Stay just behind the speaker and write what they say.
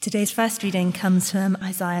Today's first reading comes from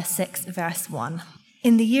Isaiah 6, verse 1.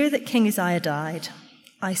 In the year that King Uzziah died,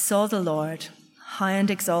 I saw the Lord, high and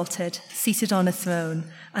exalted, seated on a throne,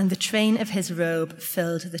 and the train of his robe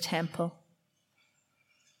filled the temple.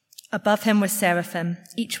 Above him were seraphim,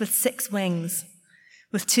 each with 6 wings.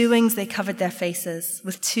 With 2 wings they covered their faces,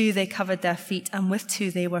 with 2 they covered their feet, and with 2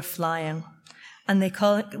 they were flying. And they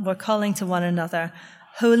were calling to one another,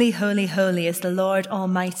 Holy, holy, holy is the Lord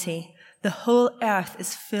Almighty. The whole earth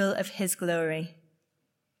is full of his glory.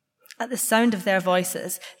 At the sound of their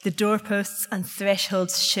voices, the doorposts and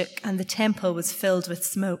thresholds shook, and the temple was filled with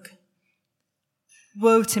smoke.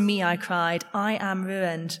 Woe to me, I cried, I am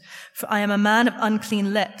ruined, for I am a man of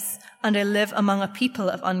unclean lips, and I live among a people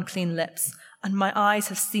of unclean lips, and my eyes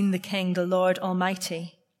have seen the King, the Lord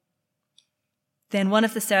Almighty. Then one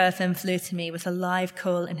of the seraphim flew to me with a live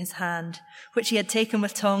coal in his hand, which he had taken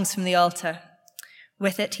with tongs from the altar.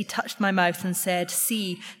 With it he touched my mouth and said,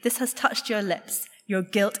 See, this has touched your lips. Your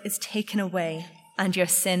guilt is taken away, and your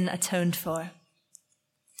sin atoned for.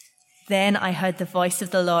 Then I heard the voice of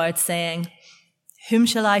the Lord saying, Whom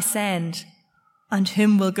shall I send? And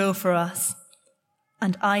whom will go for us?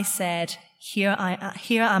 And I said, Here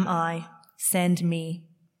am I, send me.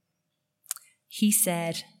 He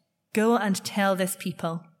said, Go and tell this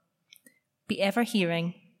people, be ever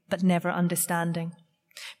hearing, but never understanding.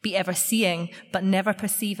 Be ever seeing, but never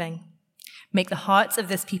perceiving. Make the hearts of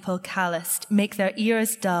this people calloused, make their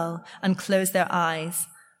ears dull, and close their eyes.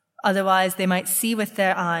 Otherwise they might see with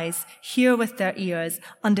their eyes, hear with their ears,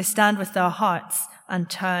 understand with their hearts, and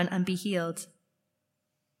turn and be healed.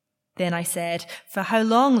 Then I said, For how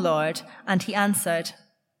long, Lord? And he answered,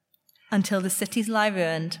 Until the cities lie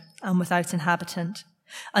ruined and without inhabitant,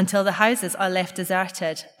 until the houses are left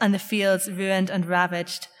deserted, and the fields ruined and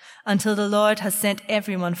ravaged, until the Lord has sent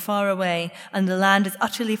everyone far away, and the land is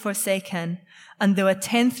utterly forsaken, and though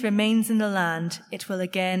 1/10 remains in the land, it will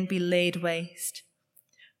again be laid waste.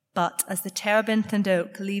 But as the terebinth and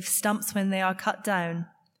oak leave stumps when they are cut down,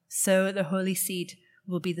 so the holy seed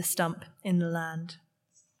will be the stump in the land.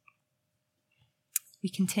 We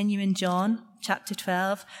continue in John chapter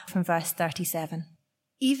 12 from verse 37.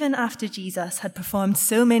 Even after Jesus had performed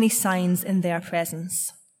so many signs in their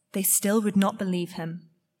presence, they still would not believe him.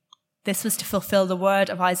 This was to fulfill the word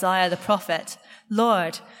of Isaiah the prophet,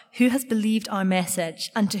 Lord, who has believed our message,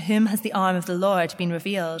 and to whom has the arm of the Lord been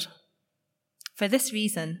revealed? For this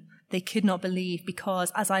reason, they could not believe,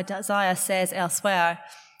 because, as Isaiah says elsewhere,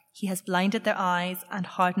 he has blinded their eyes and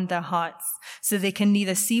hardened their hearts, so they can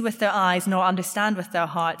neither see with their eyes nor understand with their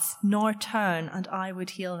hearts, nor turn, and I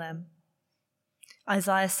would heal them.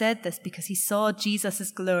 Isaiah said this because he saw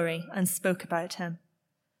Jesus' glory and spoke about him.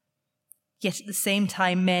 Yet at the same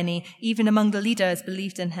time, many, even among the leaders,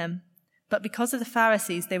 believed in him. But because of the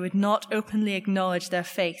Pharisees, they would not openly acknowledge their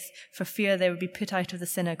faith for fear they would be put out of the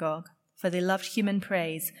synagogue, for they loved human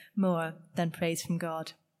praise more than praise from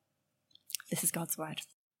God. This is God's word.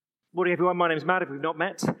 Morning, everyone. My name is Matt. If we've not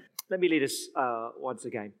met, let me lead us once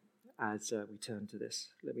again as we turn to this.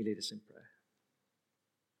 Let me lead us in prayer.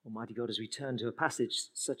 Almighty God, as we turn to a passage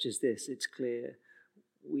such as this, it's clear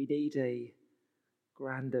we need a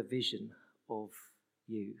grander vision of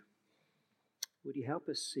you. Would you help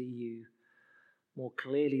us see you more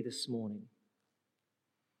clearly this morning?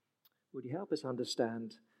 Would you help us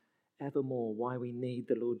understand evermore why we need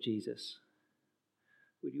the Lord Jesus?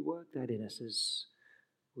 Would you work that in us as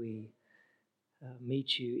we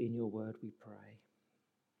meet you in your word, we pray.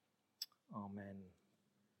 Amen.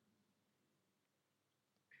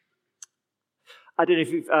 I don't know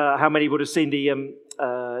if how many would have seen the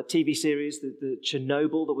TV series, the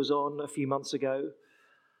Chernobyl that was on a few months ago.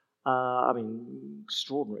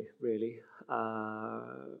 Extraordinary, really.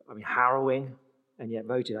 Harrowing, and yet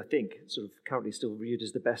voted, I think, sort of currently still viewed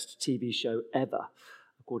as the best TV show ever,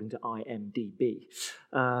 according to IMDb.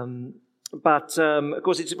 But of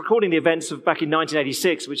course, it's recording the events of back in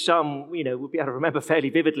 1986, which some, would be able to remember fairly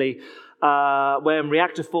vividly, when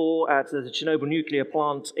Reactor 4 at the Chernobyl nuclear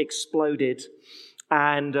plant exploded,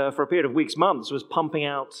 and for a period of weeks, months, was pumping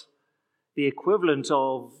out the equivalent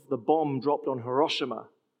of the bomb dropped on Hiroshima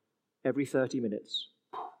every 30 minutes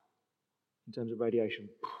in terms of radiation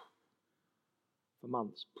for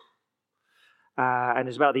months. And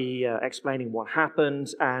it's about the explaining what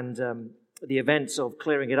happened and the events of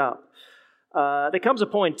clearing it up. There comes a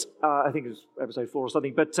point, I think it was episode 4 or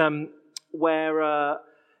something, but where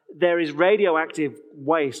there is radioactive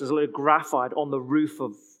waste. There's a little graphite on the roof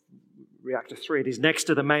of Reactor 3. It is next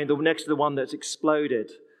to the one that's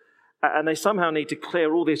exploded. And they somehow need to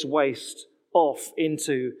clear all this waste off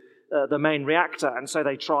into the main reactor. And so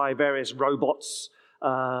they try various robots,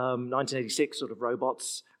 1986 sort of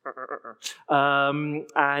robots,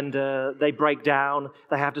 and they break down.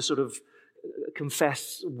 They have to sort of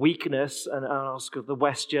confess weakness and ask the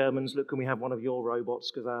West Germans, look, can we have one of your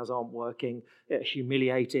robots because ours aren't working?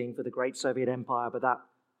 Humiliating for the great Soviet Empire, but that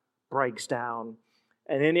breaks down.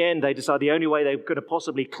 And in the end, they decide the only way they're going to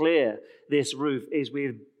possibly clear this roof is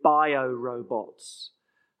with bio-robots,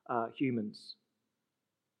 humans.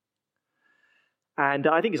 And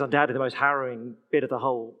I think it's undoubtedly the most harrowing bit of the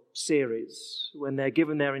whole series, when they're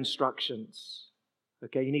given their instructions.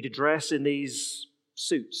 Okay, you need to dress in these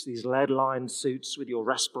suits, these lead-lined suits with your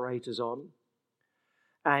respirators on,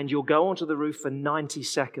 and you'll go onto the roof for 90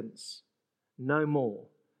 seconds, no more.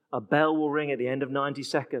 A bell will ring at the end of 90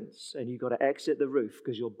 seconds, and you've got to exit the roof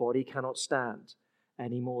because your body cannot stand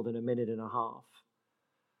any more than a minute and a half.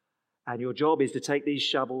 And your job is to take these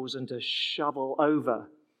shovels and to shovel over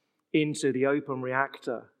into the open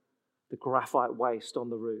reactor, the graphite waste on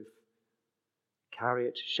the roof. Carry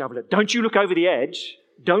it, shovel it. Don't you look over the edge.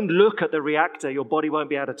 Don't look at the reactor. Your body won't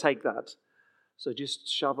be able to take that. So just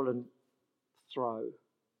shovel and throw.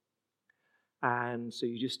 And so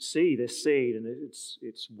you just see this scene, and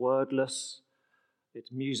it's wordless,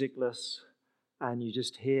 it's musicless, and you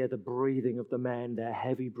just hear the breathing of the men, their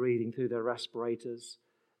heavy breathing through their respirators,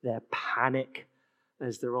 their panic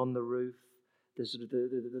as they're on the roof,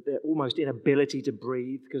 their almost inability to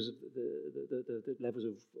breathe because of the levels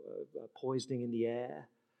of poisoning in the air.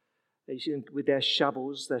 You see them with their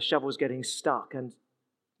shovels getting stuck and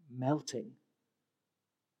melting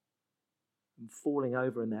and falling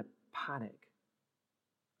over in their panic.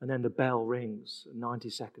 And then the bell rings, 90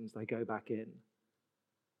 seconds, they go back in.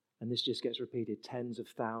 And this just gets repeated. Tens of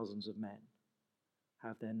thousands of men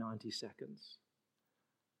have their 90 seconds.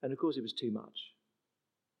 And of course it was too much.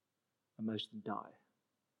 And most of them die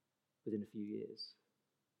within a few years.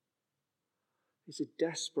 It's a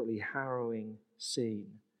desperately harrowing scene.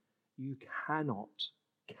 You cannot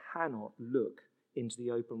look into the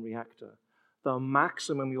open reactor. The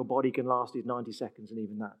maximum your body can last is 90 seconds, and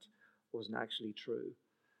even that wasn't actually true,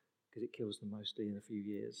 because it kills them mostly in a few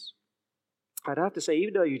years. I'd have to say,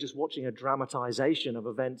 even though you're just watching a dramatization of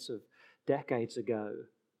events of decades ago,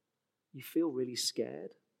 you feel really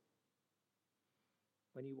scared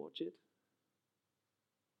when you watch it.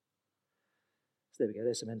 So there we go,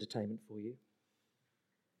 there's some entertainment for you.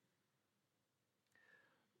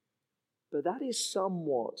 But that is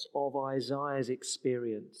somewhat of Isaiah's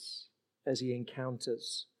experience as he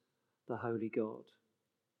encounters the Holy God.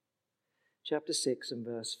 Chapter 6 and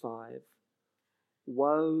verse 5.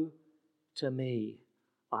 Woe to me,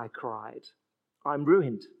 I cried. I'm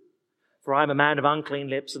ruined, for I am a man of unclean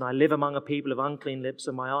lips, and I live among a people of unclean lips,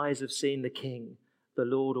 and my eyes have seen the King, the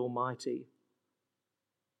Lord Almighty.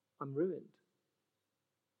 I'm ruined.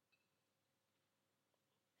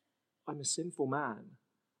 I'm a sinful man,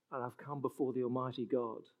 and I've come before the Almighty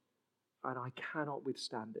God, and I cannot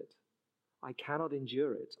withstand it. I cannot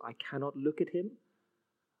endure it. I cannot look at him.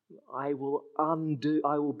 I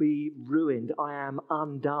will be ruined. I am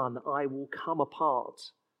undone. I will come apart.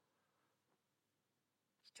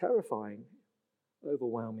 It's terrifying,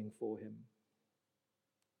 overwhelming for him.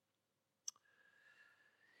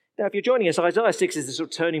 Now, if you're joining us, Isaiah 6 is the sort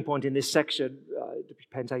of turning point in this section. It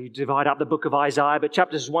depends how you divide up the book of Isaiah, but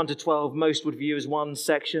chapters 1 to 12, most would view as one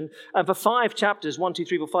section. And for 5 chapters, 1, 2,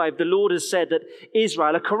 3, 4, 5, the Lord has said that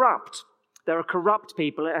Israel are corrupt. They're a corrupt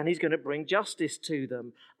people, and he's going to bring justice to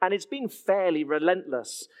them. And it's been fairly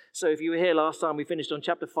relentless. So if you were here last time, we finished on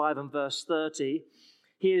chapter 5 and verse 30.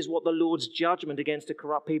 Here's what the Lord's judgment against a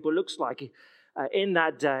corrupt people looks like. In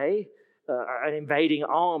that day, an invading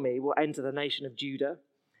army will enter the nation of Judah.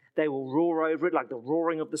 They will roar over it like the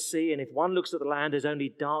roaring of the sea. And if one looks at the land, there's only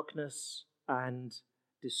darkness and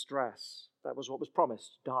distress. That was what was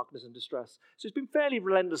promised, darkness and distress. So it's been fairly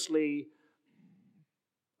relentlessly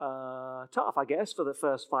tough, I guess, for the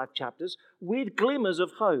first 5 chapters, with glimmers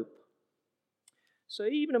of hope. So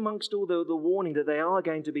even amongst all the warning that they are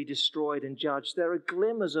going to be destroyed and judged, there are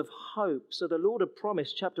glimmers of hope. So the Lord had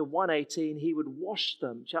promised, chapter 1:18, he would wash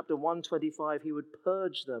them. Chapter 1:25, he would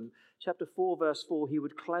purge them. Chapter 4, verse 4, he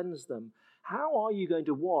would cleanse them. How are you going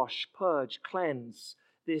to wash, purge, cleanse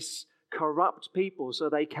this corrupt people so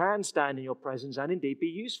they can stand in your presence and indeed be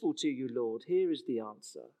useful to you, Lord? Here is the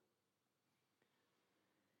answer.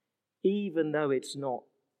 Even though it's not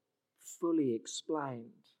fully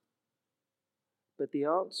explained, but the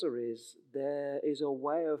answer is there is a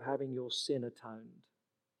way of having your sin atoned.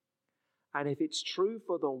 And if it's true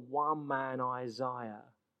for the one man Isaiah,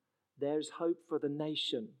 there's hope for the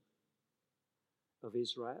nation of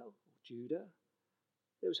Israel, Judah.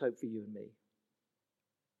 There's hope for you and me.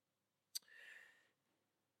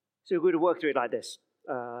 So we're going to work through it like this.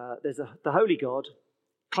 there's the holy God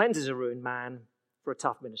cleanses a ruined man for a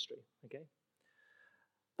tough ministry. Okay,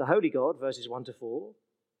 the holy God, verses 1 to 4,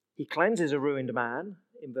 he cleanses a ruined man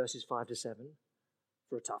in verses 5 to 7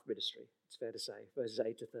 for a tough ministry. It's fair to say, verses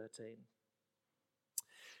 8 to 13.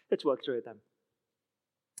 Let's work through it then.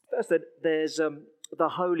 First, there's the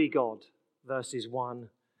holy God, verses 1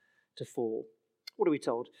 to 4. What are we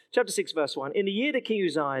told? Chapter 6, verse 1. In the year that King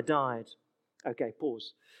Uzziah died. Okay,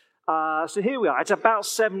 pause. So here we are. It's about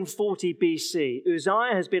 740 BC.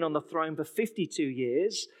 Uzziah has been on the throne for 52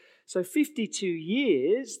 years. So 52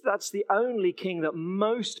 years, that's the only king that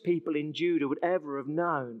most people in Judah would ever have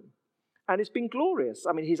known. And it's been glorious.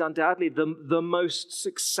 I mean, he's undoubtedly the most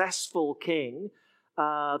successful king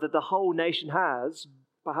that the whole nation has,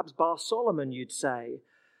 perhaps bar Solomon, you'd say.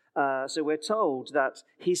 So we're told that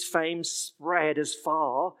his fame spread as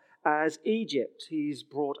far as Egypt. He's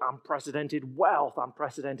brought unprecedented wealth,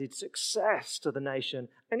 unprecedented success to the nation.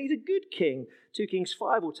 And he's a good king. 2 Kings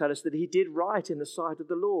 5 will tell us that he did right in the sight of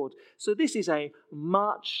the Lord. So this is a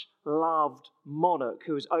much loved monarch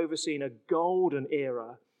who has overseen a golden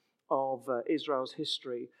era of Israel's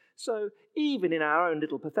history. So even in our own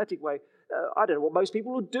little pathetic way, I don't know what most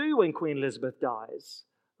people would do when Queen Elizabeth dies.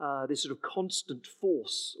 This sort of constant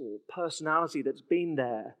force or personality that's been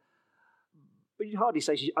there. But you'd hardly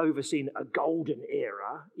say she's overseen a golden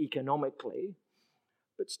era economically.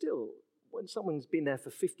 But still, when someone's been there for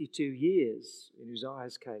 52 years, in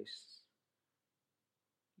Uzziah's case,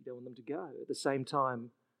 you don't want them to go. At the same time,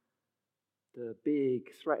 the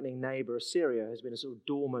big threatening neighbor Assyria has been a sort of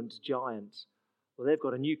dormant giant. Well, they've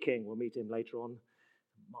got a new king. We'll meet him later on.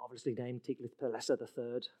 Marvelously named Tiglath-Pileser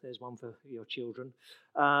III. There's one for your children.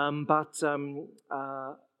 And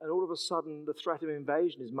all of a sudden, the threat of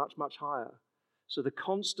invasion is much, much higher. So the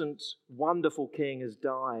constant, wonderful king has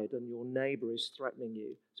died and your neighbor is threatening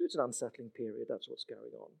you. So it's an unsettling period. That's what's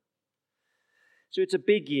going on. So it's a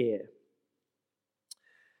big year.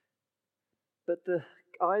 But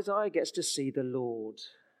Isaiah gets to see the Lord.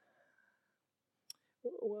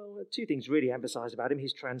 Well, two things really emphasized about him,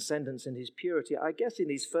 his transcendence and his purity. I guess in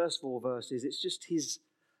these first 4 verses, it's just his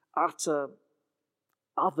utter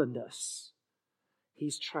otherness,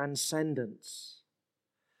 his transcendence.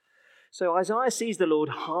 So Isaiah sees the Lord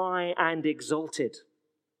high and exalted,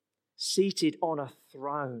 seated on a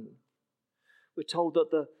throne. We're told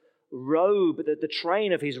that the robe, the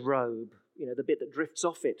train of his robe, the bit that drifts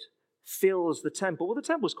off it, fills the temple. Well, the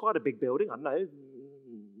temple's quite a big building, I don't know,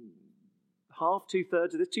 half,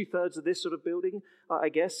 2/3 of this sort of building, I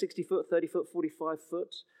guess, 60 foot, 30 foot, 45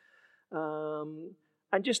 foot.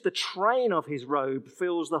 And just the train of his robe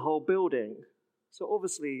fills the whole building. So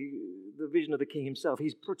obviously, the vision of the king himself,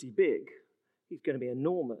 he's pretty big. He's going to be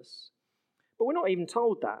enormous. But we're not even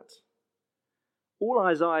told that. All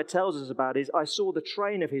Isaiah tells us about is, I saw the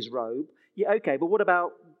train of his robe. Yeah, okay, but what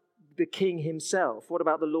about the king himself? What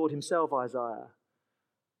about the Lord himself, Isaiah?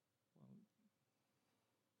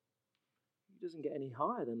 He doesn't get any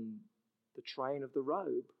higher than the train of the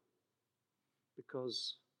robe,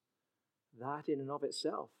 because that in and of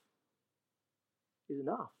itself is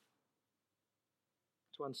enough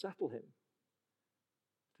to unsettle him,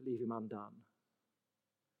 to leave him undone.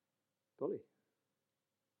 Golly.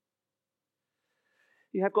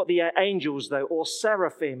 You have got the angels, though, or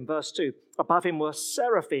seraphim, verse 2. Above him were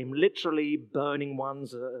seraphim, literally burning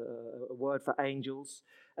ones, a word for angels,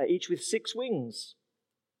 each with 6 wings.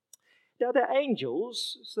 Now, they're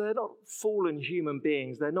angels, so they're not fallen human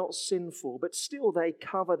beings. They're not sinful, but still they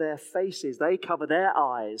cover their faces. They cover their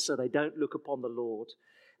eyes so they don't look upon the Lord.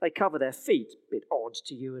 They cover their feet, a bit odd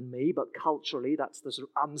to you and me, but culturally that's the sort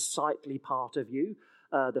of unsightly part of you.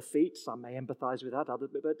 The feet, some may empathize with that,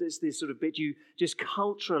 but it's this sort of bit you just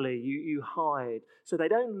culturally you hide. So they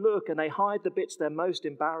don't look, and they hide the bits they're most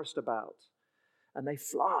embarrassed about. And they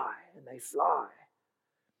fly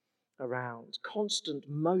around, constant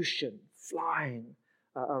motion, flying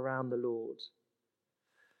around the Lord.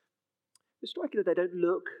 It's striking that they don't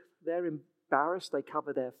look, they're embarrassed, they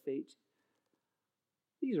cover their feet.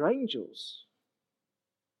 These are angels.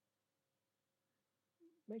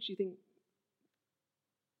 Makes you think,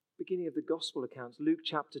 beginning of the gospel accounts, Luke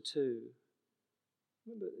chapter 2.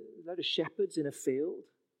 Remember a load of shepherds in a field?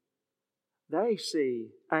 They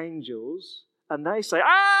see angels and they say,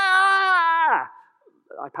 "Ah!"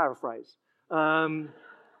 I paraphrase.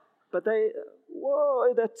 But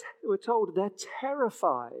we're told they're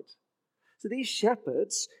terrified. So these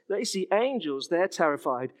shepherds, they see angels, they're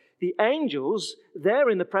terrified. The angels, they're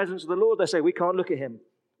in the presence of the Lord. They say, we can't look at him.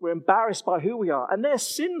 We're embarrassed by who we are. And they're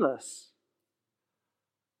sinless.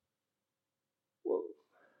 Well,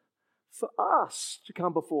 for us to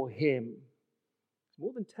come before him,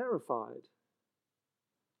 more than terrified.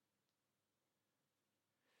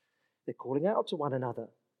 They're calling out to one another.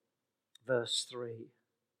 Verse 3.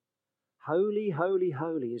 Holy, holy,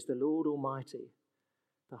 holy is the Lord Almighty.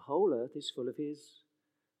 The whole earth is full of his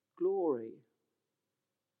glory.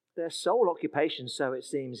 Their sole occupation, so it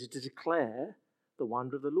seems, is to declare the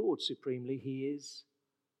wonder of the Lord. Supremely, he is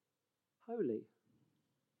holy.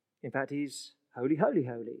 In fact, he's holy, holy,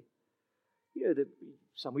 holy.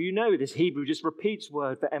 Some of you know this. Hebrew just repeats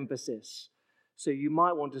word for emphasis. So you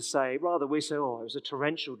might want to say, rather we say, it was a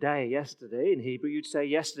torrential day yesterday. In Hebrew, you'd say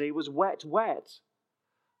yesterday was wet, wet.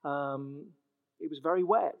 It was very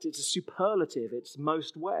wet. It's a superlative. It's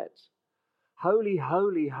most wet. Holy,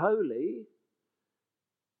 holy, holy.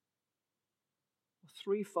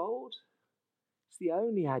 Threefold. It's the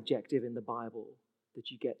only adjective in the Bible that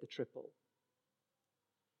you get the triple.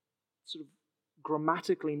 Sort of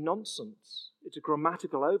grammatically nonsense. It's a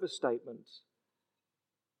grammatical overstatement.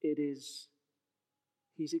 It is,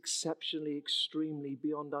 he's exceptionally, extremely,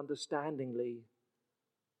 beyond understandingly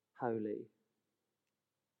holy.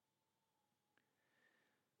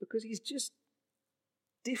 Because he's just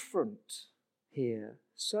different here,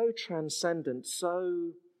 so transcendent,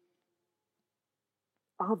 so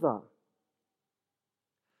other.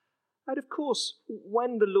 And of course,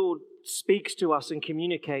 when the Lord speaks to us and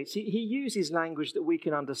communicates, he uses language that we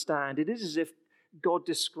can understand. It is as if God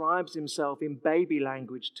describes himself in baby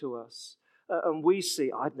language to us. And we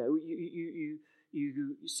see, I don't know, you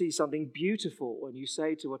see something beautiful and you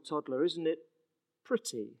say to a toddler, isn't it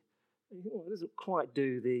pretty? It doesn't quite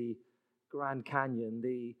do the Grand Canyon,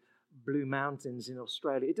 the Blue Mountains in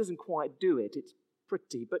Australia. It doesn't quite do it. It's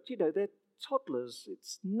pretty. But, they're toddlers.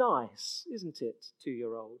 It's nice, isn't it,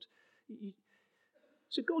 2-year-old?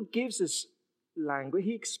 So God gives us language.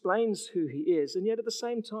 He explains who he is. And yet at the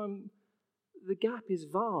same time, the gap is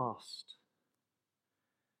vast.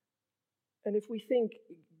 And if we think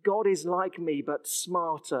God is like me but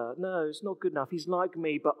smarter, no, it's not good enough. He's like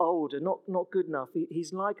me but older, not good enough.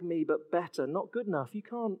 He's like me but better, not good enough. You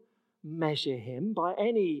can't measure him by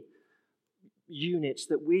any units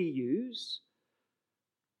that we use.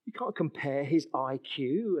 You can't compare his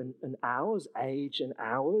IQ and ours, age and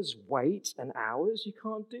ours, weight and ours. You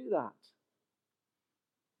can't do that.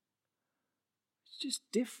 It's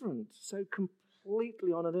just different, so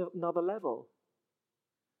completely on another level.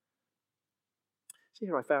 So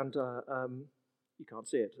here I found, you can't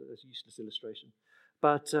see it, it's a useless illustration.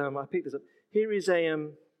 But I picked this up. Here is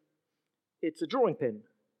it's a drawing pin.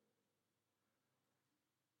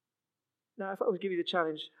 Now, if I was to give you the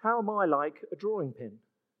challenge, how am I like a drawing pin?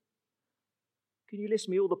 Can you list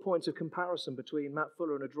me all the points of comparison between Matt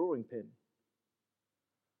Fuller and a drawing pin?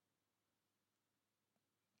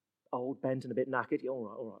 Old, bent, and a bit knackered.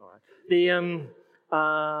 All right.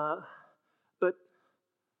 But,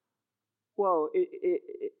 well,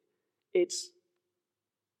 it's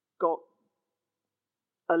got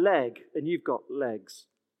a leg, and you've got legs.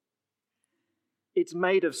 It's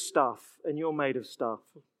made of stuff, and you're made of stuff.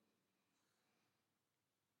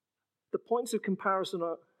 The points of comparison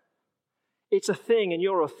are, it's a thing and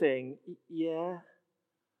you're a thing. Yeah.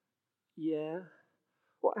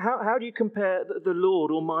 Well, how do you compare the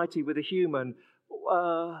Lord Almighty with a human?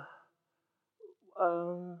 Well,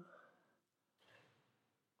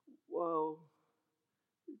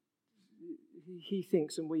 he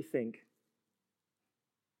thinks and we think.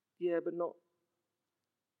 Yeah, but not.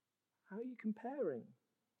 How are you comparing?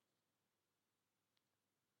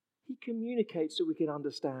 He communicates so we can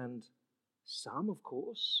understand some, of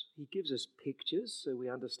course. He gives us pictures so we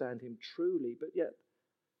understand him truly, but yet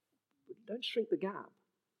don't shrink the gap.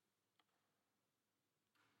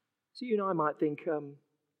 So you and I might think,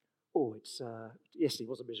 yesterday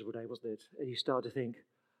was a miserable day, wasn't it? And you start to think,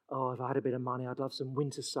 if I had a bit of money, I'd love some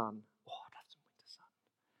winter sun. I'd love some winter sun.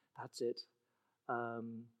 That's it.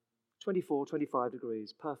 24, 25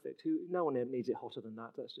 degrees, perfect. No one needs it hotter than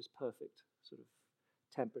that. That's just perfect sort of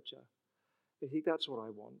temperature. I think that's what I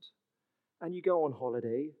want. And you go on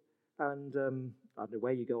holiday, and I don't know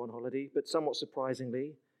where you go on holiday, but somewhat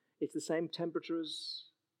surprisingly, it's the same temperature as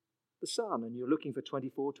the sun, and you're looking for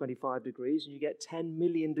 24, 25 degrees, and you get 10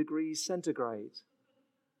 million degrees centigrade.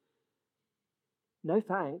 No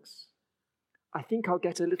thanks. I think I'll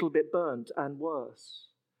get a little bit burnt and worse.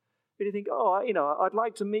 And you think, I'd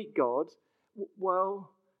like to meet God.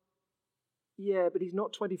 Well, yeah, but he's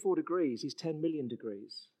not 24 degrees, he's 10 million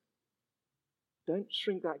degrees. Don't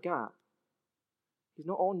shrink that gap. He's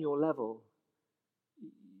not on your level.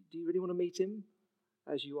 Do you really want to meet him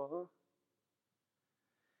as you are?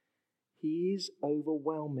 He is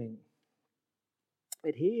overwhelming.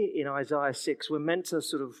 And here in Isaiah 6, we're meant to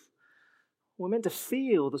sort of We're meant to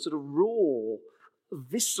feel the sort of raw,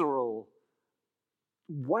 visceral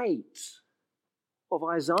weight of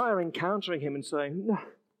Isaiah encountering him and saying, no,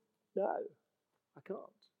 I can't.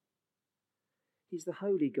 He's the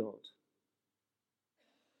holy God.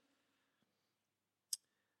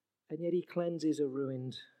 And yet he cleanses a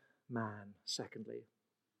ruined man, secondly.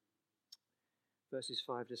 Verses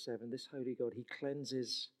 5 to 7, this holy God, he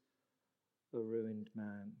cleanses a ruined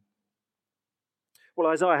man. Well,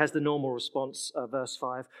 Isaiah has the normal response, verse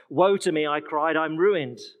 5. Woe to me, I cried, I'm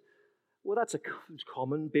ruined. Well, that's a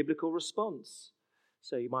common biblical response.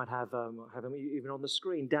 So you might have him even on the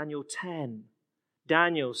screen. Daniel 10.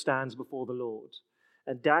 Daniel stands before the Lord.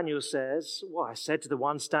 And Daniel says, well, I said to the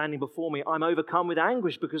one standing before me, I'm overcome with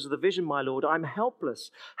anguish because of the vision, my Lord. I'm helpless.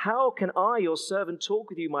 How can I, your servant, talk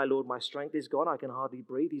with you, my Lord? My strength is gone. I can hardly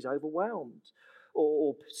breathe. He's overwhelmed.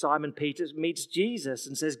 Or Simon Peter meets Jesus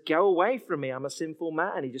and says, go away from me. I'm a sinful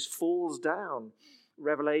man. He just falls down.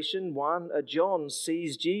 Revelation 1, John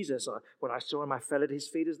sees Jesus. When I saw him, I fell at his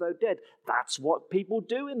feet as though dead. That's what people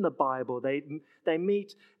do in the Bible. They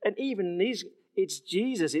meet, and even in these, it's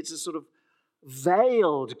Jesus. It's a sort of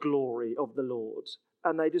veiled glory of the Lord.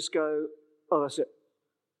 And they just go, oh, that's it,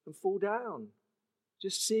 and fall down.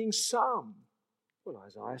 Just seeing some. Well,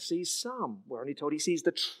 Isaiah sees some. We're only told he sees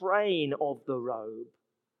the train of the robe.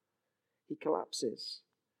 He collapses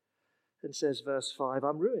and says, verse 5,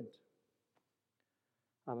 I'm ruined.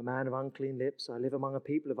 I'm a man of unclean lips. I live among a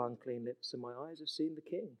people of unclean lips, and my eyes have seen the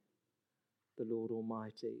King, the Lord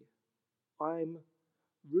Almighty. I'm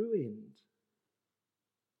ruined.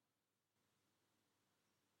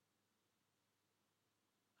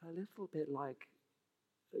 A little bit like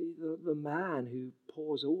the man who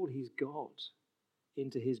pours all he's got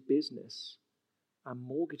into his business and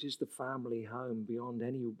mortgages the family home beyond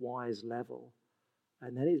any wise level,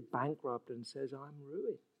 and then is bankrupt and says, I'm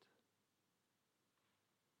ruined.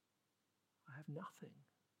 I have nothing.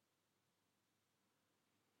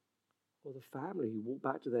 Or the family who walk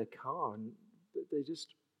back to their car and they just,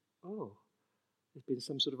 oh, there's been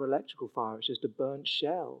some sort of electrical fire. It's just a burnt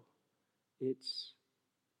shell. It's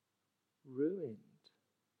ruined.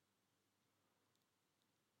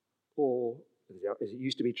 Or, as it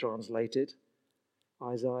used to be translated,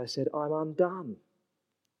 Isaiah said, I'm undone.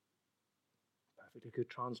 Perfectly good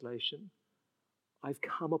translation. I've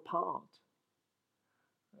come apart.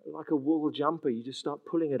 Like a wool jumper, you just start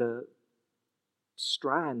pulling at a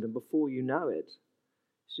strand, and before you know it,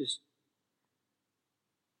 it's just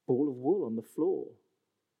a ball of wool on the floor,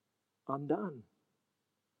 undone.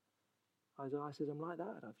 Isaiah says, I'm like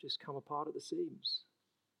that. I've just come apart at the seams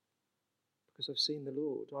because I've seen the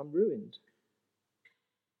Lord. I'm ruined.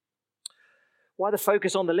 Why the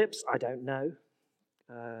focus on the lips? I don't know.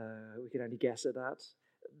 We can only guess at that.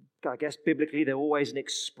 I guess biblically they're always an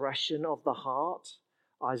expression of the heart.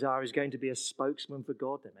 Isaiah is going to be a spokesman for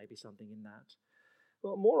God. There may be something in that.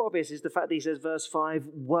 Well, more obvious is the fact that he says, verse 5,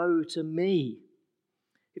 woe to me.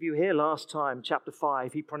 If you hear last time, chapter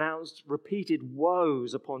 5, he pronounced repeated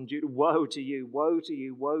woes upon Judah. Woe to you, woe to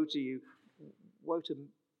you, woe to you, woe to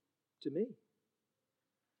me,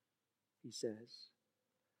 he says.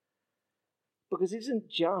 Because it isn't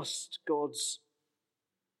just God's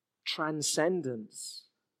transcendence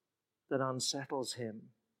that unsettles him.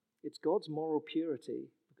 It's God's moral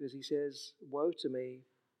purity, because he says, woe to me,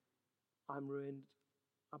 I'm ruined,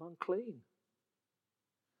 I'm unclean.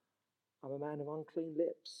 I'm a man of unclean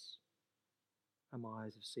lips, and my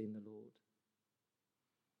eyes have seen the Lord.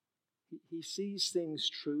 He sees things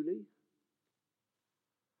truly.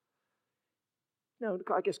 Now,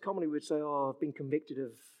 I guess commonly we'd say, oh, I've been convicted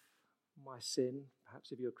of my sin.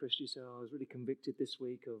 Perhaps if you're a Christian, you say, oh, I was really convicted this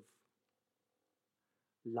week of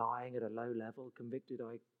lying at a low level, convicted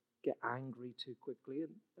I get angry too quickly,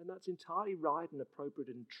 and that's entirely right and appropriate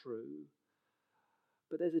and true.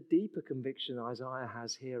 But there's a deeper conviction Isaiah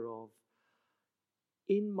has here of,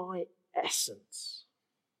 in my essence,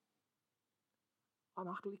 I'm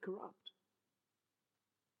utterly corrupt.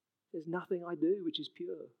 There's nothing I do which is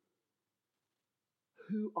pure.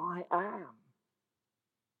 Who I am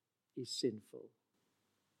is sinful.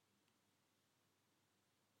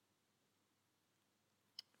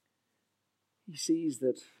 He sees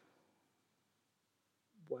that,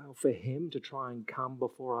 well, for him to try and come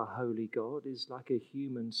before a holy God is like a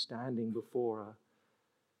human standing before an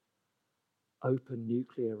open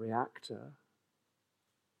nuclear reactor.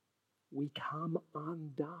 We come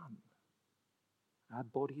undone. Our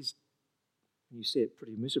bodies, you see it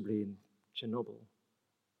pretty miserably in Chernobyl,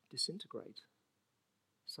 disintegrate.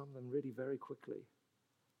 Some of them really very quickly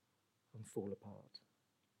and fall apart.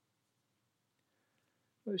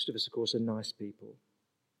 Most of us, of course, are nice people.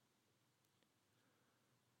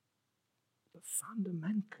 But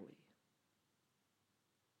fundamentally,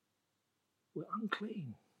 we're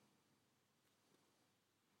unclean.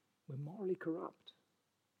 We're morally corrupt.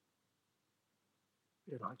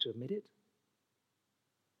 We don't like to admit it.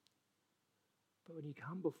 But when you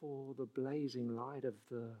come before the blazing light of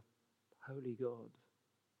the holy God,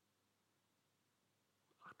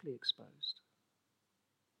 utterly exposed.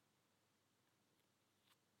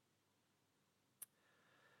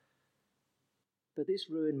 But this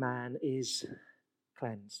ruined man is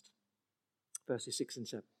cleansed. Verses 6 and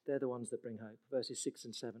 7. They're the ones that bring hope. Verses 6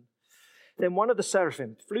 and 7. Then one of the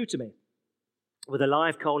seraphim flew to me with a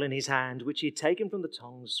live coal in his hand, which he had taken from the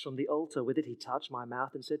tongs from the altar. With it he touched my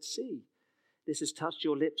mouth and said, "See, this has touched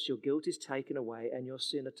your lips. Your guilt is taken away and your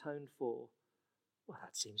sin atoned for." Well,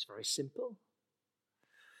 that seems very simple.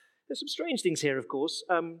 There's some strange things here, of course.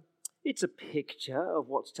 It's a picture of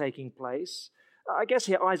what's taking place. I guess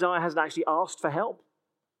here Isaiah hasn't actually asked for help.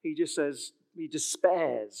 He just says, he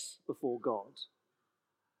despairs before God.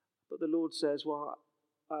 But the Lord says, well,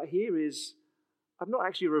 here is, I've not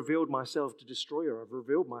actually revealed myself to destroy you. I've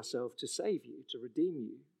revealed myself to save you, to redeem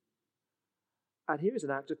you. And here is an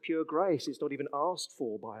act of pure grace. It's not even asked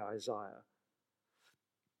for by Isaiah.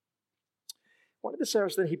 One of the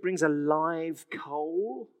seraphs, then, he brings a live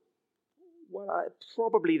coal. Well,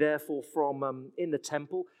 probably, therefore, from in the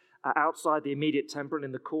temple, outside the immediate temple and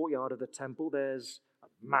in the courtyard of the temple, there's a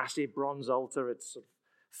massive bronze altar. It's sort of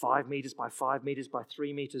 5 meters by 5 meters by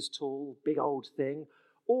 3 meters tall, big old thing,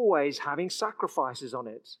 always having sacrifices on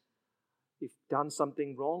it. If you've done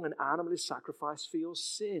something wrong, an animal is sacrificed for your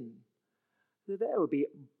sin. There would be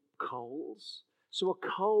coals. So a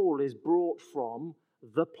coal is brought from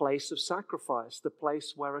the place of sacrifice, the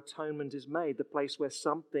place where atonement is made, the place where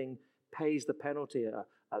something pays the penalty,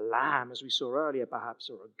 a lamb, as we saw earlier perhaps,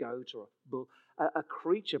 or a goat or a bull. A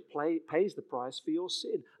creature pays the price for your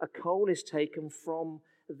sin. A coal is taken from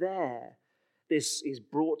there. This is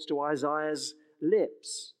brought to Isaiah's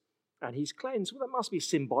lips, and he's cleansed. Well, that must be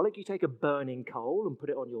symbolic. You take a burning coal and put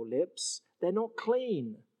it on your lips. They're not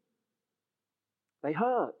clean. They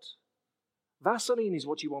hurt. Vaseline is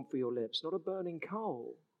what you want for your lips, not a burning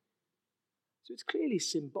coal. So it's clearly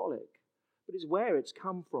symbolic, but it's where it's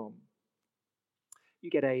come from. You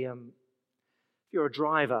get if you're a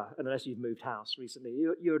driver, and unless you've moved house recently,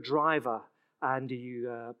 you're a driver, and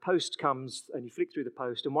post comes, and you flick through the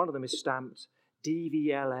post, and one of them is stamped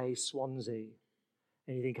DVLA Swansea.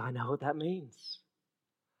 And you think, I know what that means.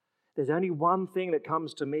 There's only one thing that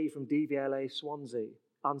comes to me from DVLA Swansea,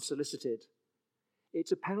 unsolicited.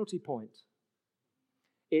 It's a penalty point.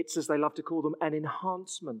 It's, as they love to call them, an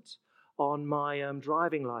enhancement on my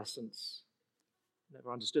driving license.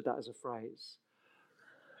 Never understood that as a phrase.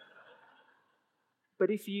 But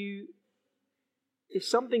if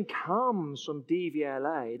something comes from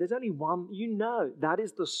DVLA, there's only one, that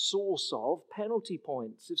is the source of penalty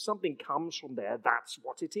points. If something comes from there, that's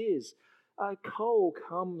what it is. A coal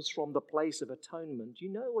comes from the place of atonement.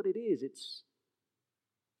 You know what it is. It's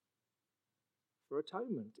for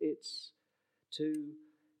atonement. It's to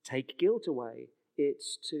take guilt away.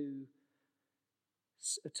 It's to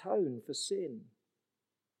atone for sin.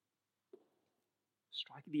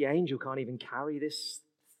 Striking, the angel can't even carry this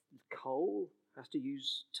coal, has to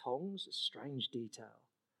use tongs, a strange detail.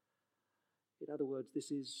 In other words, this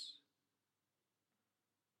is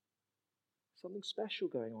something special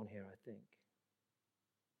going on here, I think.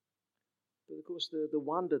 But of course, the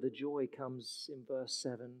wonder, the joy comes in verse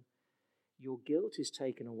 7. Your guilt is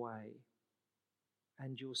taken away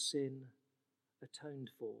and your sin atoned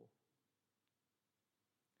for.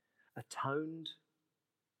 Atoned.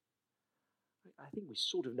 I think we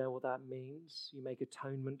sort of know what that means. You make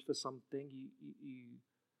atonement for something. You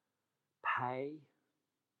pay.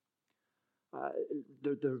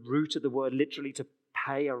 The root of the word literally to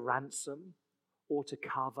pay a ransom or to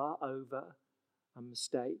cover over a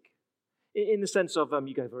mistake. In the sense of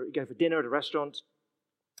you go for dinner at a restaurant,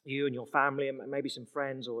 you and your family and maybe some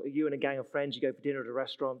friends, or you and a gang of friends, you go for dinner at a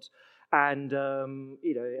restaurant, and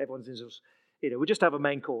everyone's in sort of, we'll just have a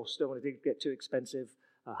main course. Don't want it to get too expensive.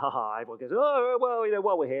 Everyone goes, oh, well,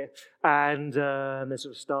 while we're here. And there's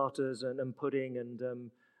sort of starters and pudding, and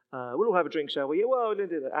we'll all have a drink, shall we? Yeah, well, we'll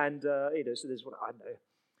do that. And, so there's, I don't know,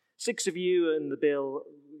 6 of you and the bill.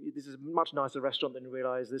 This is a much nicer restaurant than you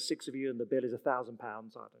realise. There's 6 of you and the bill is £1,000. I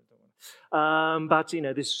don't want. But,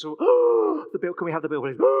 this sort of, the bill, can we have the bill,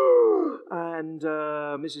 please? And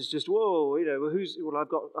this is just, whoa, I've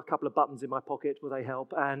got a couple of buttons in my pocket. Will they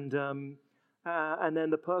help? And then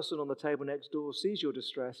the person on the table next door sees your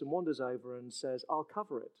distress and wanders over and says, I'll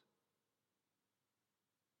cover it.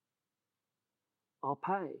 I'll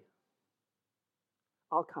pay.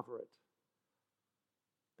 I'll cover it.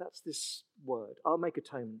 That's this word. I'll make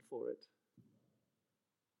atonement for it.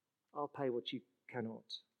 I'll pay what you cannot.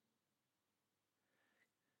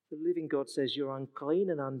 The living God says, you're unclean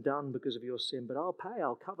and undone because of your sin, but I'll pay,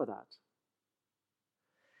 I'll cover that.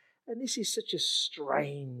 And this is such a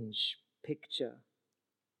strange picture.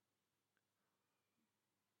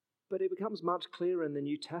 But it becomes much clearer in the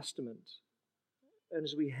New Testament. And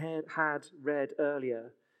as we had read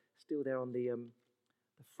earlier, still there on the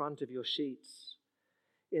front of your sheets,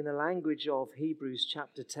 in the language of Hebrews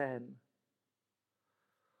chapter 10,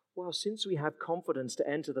 well, since we have confidence to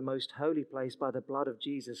enter the most holy place by the blood of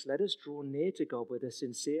Jesus, let us draw near to God with a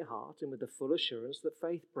sincere heart and with the full assurance that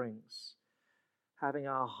faith brings, having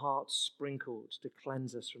our hearts sprinkled to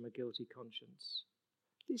cleanse us from a guilty conscience.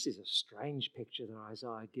 This is a strange picture that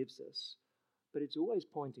Isaiah gives us, but it's always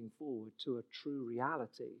pointing forward to a true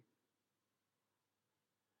reality.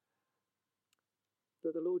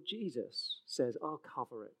 That the Lord Jesus says, I'll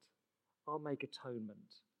cover it. I'll make atonement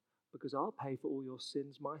because I'll pay for all your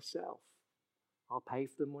sins myself. I'll pay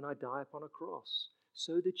for them when I die upon a cross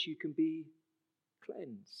so that you can be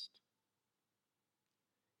cleansed.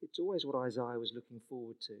 It's always what Isaiah was looking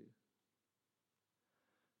forward to.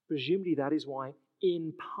 Presumably that is why,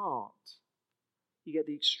 in part, you get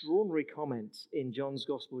the extraordinary comment in John's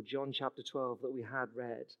Gospel, John chapter 12, that we had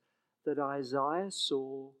read, that Isaiah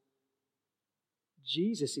saw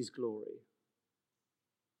Jesus' glory.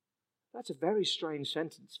 That's a very strange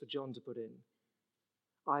sentence for John to put in.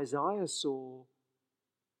 Isaiah saw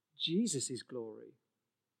Jesus' glory.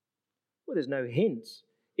 Well, there's no hint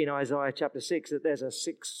in Isaiah chapter 6 that there's a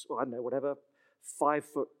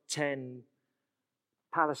 5'10"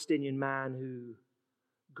 Palestinian man who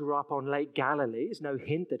grew up on Lake Galilee. There's no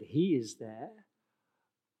hint that he is there.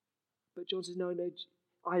 But John says, no,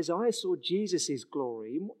 Isaiah saw Jesus'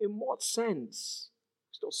 glory. In what sense?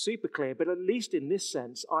 It's not super clear, but at least in this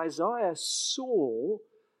sense, Isaiah saw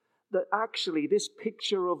that actually this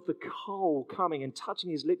picture of the coal coming and touching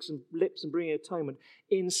his lips and bringing atonement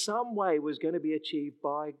in some way was going to be achieved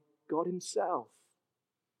by God himself.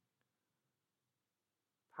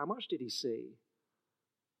 How much did he see?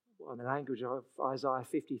 Well, in the language of Isaiah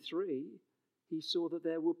 53, he saw that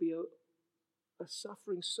there would be a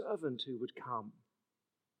suffering servant who would come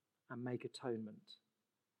and make atonement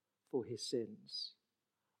for his sins.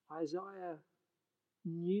 Isaiah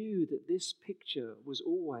knew that this picture was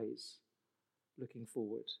always looking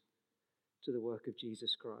forward to the work of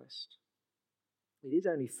Jesus Christ. It is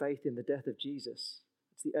only faith in the death of Jesus.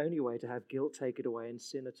 It's the only way to have guilt taken away and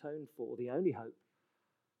sin atoned for, the only hope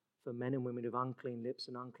for men and women of unclean lips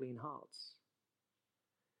and unclean hearts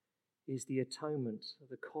is the atonement,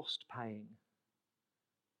 the cost-paying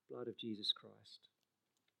blood of Jesus Christ.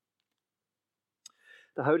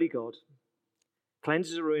 The Holy God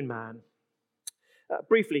cleanses a ruined man.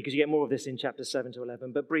 Briefly, because you get more of this in chapter 7 to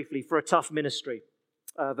 11, but briefly, for a tough ministry,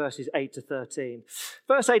 verses 8 to 13.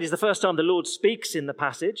 Verse 8 is the first time the Lord speaks in the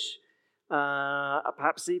passage.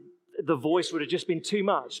 Perhaps the voice would have just been too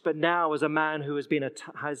much, but now as a man who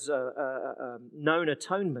has known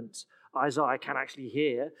atonement, Isaiah can actually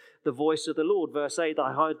hear the voice of the Lord. Verse 8,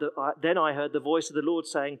 then I heard the voice of the Lord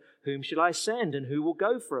saying, whom shall I send and who will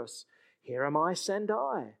go for us? Here am I, send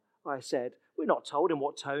I said. We're not told in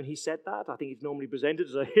what tone he said that. I think it's normally presented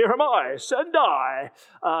as a, here am I, send I.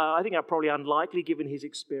 I think that's probably unlikely given his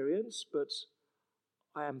experience, but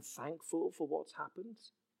I am thankful for what's happened.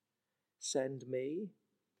 Send me.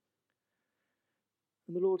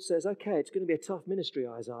 And the Lord says, okay, it's going to be a tough ministry,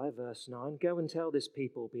 Isaiah, verse 9. Go and tell this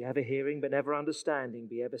people, be ever hearing but never understanding,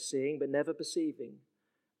 be ever seeing but never perceiving.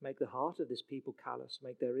 Make the heart of this people callous,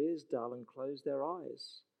 make their ears dull and close their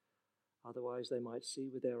eyes. Otherwise they might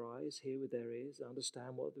see with their eyes, hear with their ears,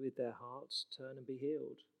 understand what with their hearts, turn and be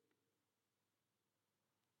healed.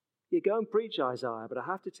 You go and preach, Isaiah, but I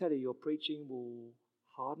have to tell you, your preaching will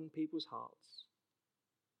harden people's hearts.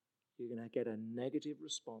 You're going to get a negative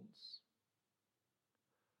response.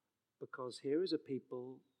 Because here is a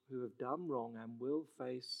people who have done wrong and will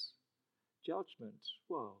face judgment.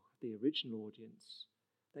 Well, the original audience,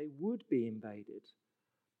 they would be invaded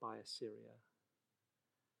by Assyria.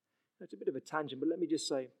 It's a bit of a tangent, but let me just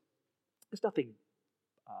say, there's nothing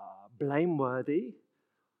blameworthy.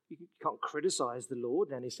 You can't criticize the Lord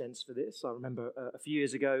in any sense for this. I remember a few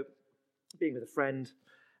years ago being with a friend,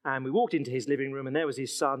 and we walked into his living room, and there was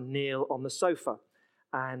his son, Neil, on the sofa,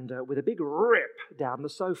 and with a big rip down the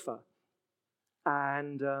sofa.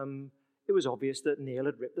 And it was obvious that Neil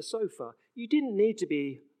had ripped the sofa. You didn't need to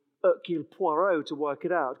be Hercule Poirot to work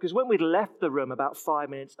it out, because when we'd left the room about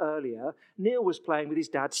 5 minutes earlier, Neil was playing with his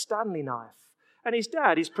dad's Stanley knife. And his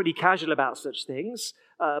dad is pretty casual about such things,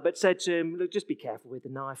 but said to him, look, just be careful with the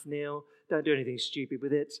knife, Neil. Don't do anything stupid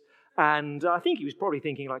with it. And I think he was probably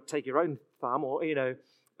thinking, like, take your own thumb or,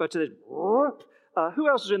 but who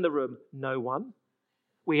else was in the room? No one.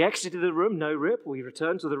 We exited the room, no rip. We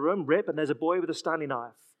returned to the room, rip, and there's a boy with a Stanley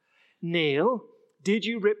knife. Neil, did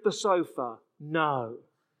you rip the sofa? No.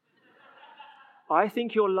 I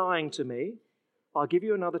think you're lying to me. I'll give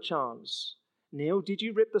you another chance. Neil, did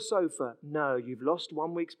you rip the sofa? No, you've lost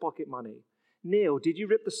 1 week's pocket money. Neil, did you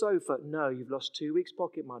rip the sofa? No, you've lost 2 weeks'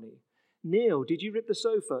 pocket money. Neil, did you rip the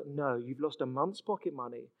sofa? No, you've lost a month's pocket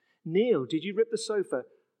money. Neil, did you rip the sofa?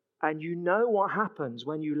 And you know what happens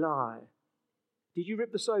when you lie. Did you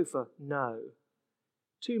rip the sofa? No.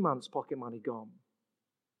 2 months' pocket money gone.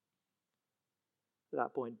 At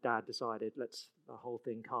that point, Dad decided, let's the whole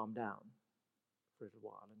thing calm down for a little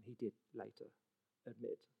while. And he did later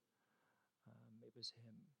admit it was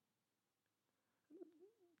him.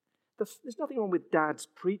 There's nothing wrong with Dad's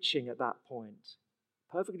preaching at that point.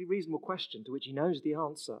 Perfectly reasonable question to which he knows the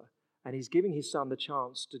answer. And he's giving his son the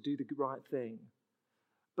chance to do the right thing.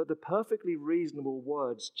 But the perfectly reasonable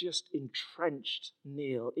words just entrenched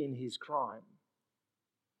Neil in his crime.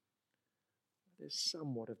 There's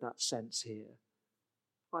somewhat of that sense here.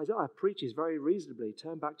 Isaiah preaches very reasonably,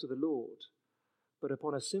 turn back to the Lord. But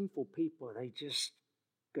upon a sinful people, they just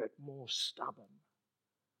get more stubborn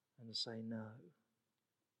and say no.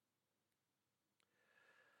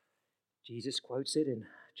 Jesus quotes it in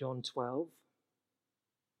John 12.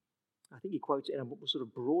 I think he quotes it in a sort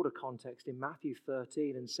of broader context in Matthew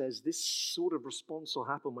 13 and says, this sort of response will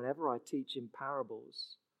happen whenever I teach in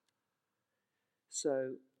parables.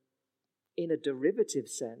 So, in a derivative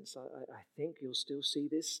sense, I think you'll still see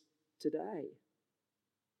this today.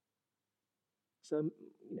 So,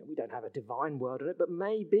 we don't have a divine word on it, but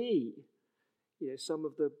maybe, some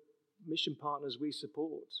of the mission partners we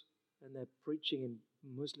support, and they're preaching in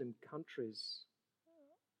Muslim countries,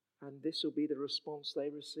 and this will be the response they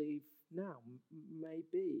receive now.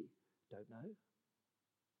 Maybe. Don't know.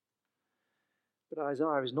 But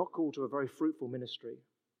Isaiah is not called to a very fruitful ministry.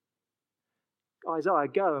 Isaiah,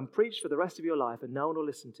 go and preach for the rest of your life and no one will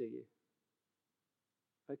listen to you.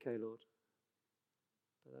 Okay, Lord.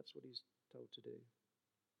 But that's what he's told to do.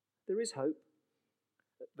 There is hope.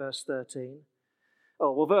 At verse 13.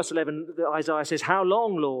 Verse 11, Isaiah says, how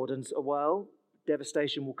long, Lord? And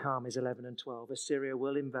devastation will come, is 11 and 12. Assyria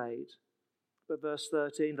will invade. But verse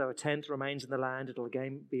 13, though a tenth remains in the land, it'll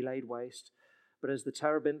again be laid waste. But as the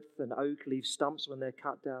terebinth and oak leave stumps when they're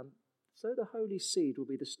cut down, so the holy seed will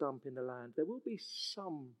be the stump in the land. There will be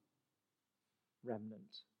some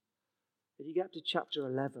remnant. If you get to chapter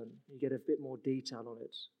 11, you get a bit more detail on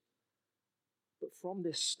it. But from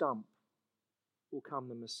this stump will come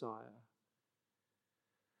the Messiah.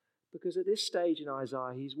 Because at this stage in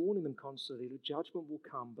Isaiah, he's warning them constantly that judgment will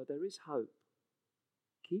come, but there is hope.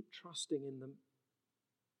 Keep trusting in the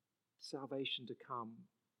salvation to come,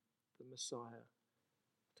 the Messiah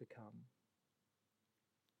to come.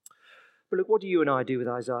 But look, what do you and I do with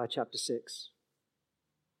Isaiah chapter 6?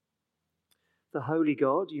 The holy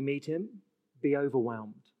God, you meet him, be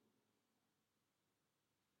overwhelmed.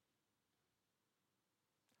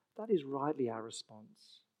 That is rightly our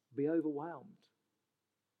response. Be overwhelmed.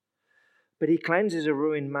 But he cleanses a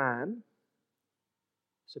ruined man,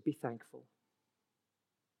 so be thankful.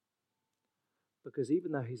 Because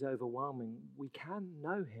even though he's overwhelming, we can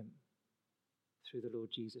know him through the Lord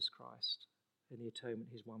Jesus Christ and the atonement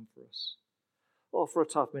he's won for us. Or for a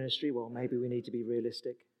tough ministry, maybe we need to be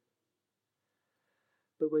realistic.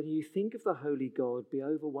 But when you think of the holy God, be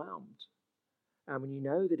overwhelmed. And when you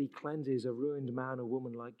know that he cleanses a ruined man or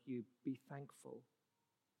woman like you, be thankful.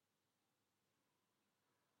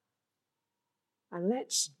 And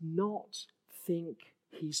let's not think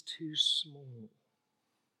he's too small.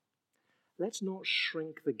 Let's not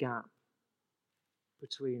shrink the gap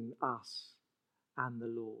between us and the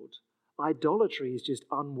Lord. Idolatry is just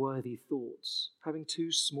unworthy thoughts. Having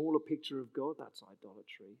too small a picture of God, that's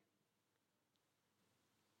idolatry.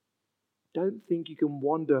 Don't think you can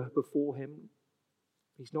wander before him.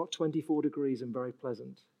 He's not 24 degrees and very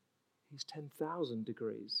pleasant. He's 10,000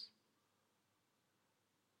 degrees.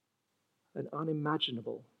 And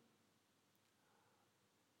unimaginable.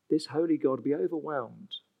 This holy God, be overwhelmed.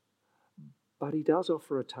 But he does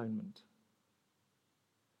offer atonement.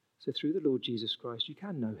 So through the Lord Jesus Christ, you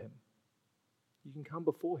can know him. You can come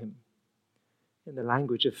before him. In the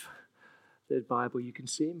language of the Bible, you can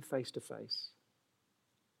see him face to face.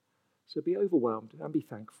 So be overwhelmed and be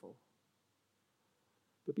thankful.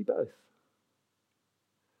 But be both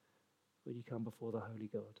when you come before the holy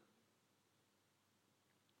God.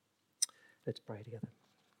 Let's pray together.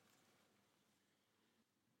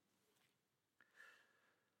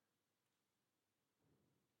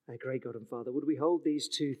 Our great God and Father, would we hold these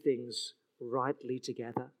two things rightly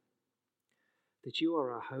together? That you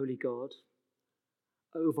are a holy God,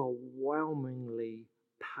 overwhelmingly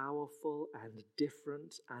powerful and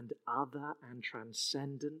different and other and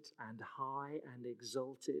transcendent and high and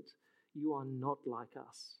exalted. You are not like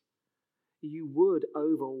us. You would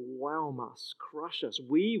overwhelm us, crush us.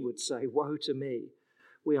 We would say, woe to me.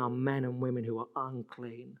 We are men and women who are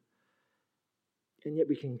unclean. And yet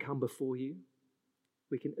we can come before you.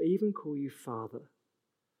 We can even call you Father,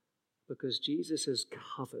 because Jesus has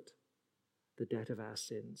covered the debt of our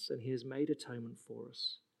sins and he has made atonement for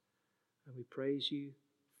us. And we praise you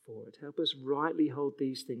for it. Help us rightly hold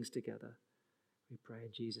these things together. We pray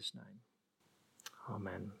in Jesus' name.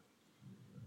 Amen.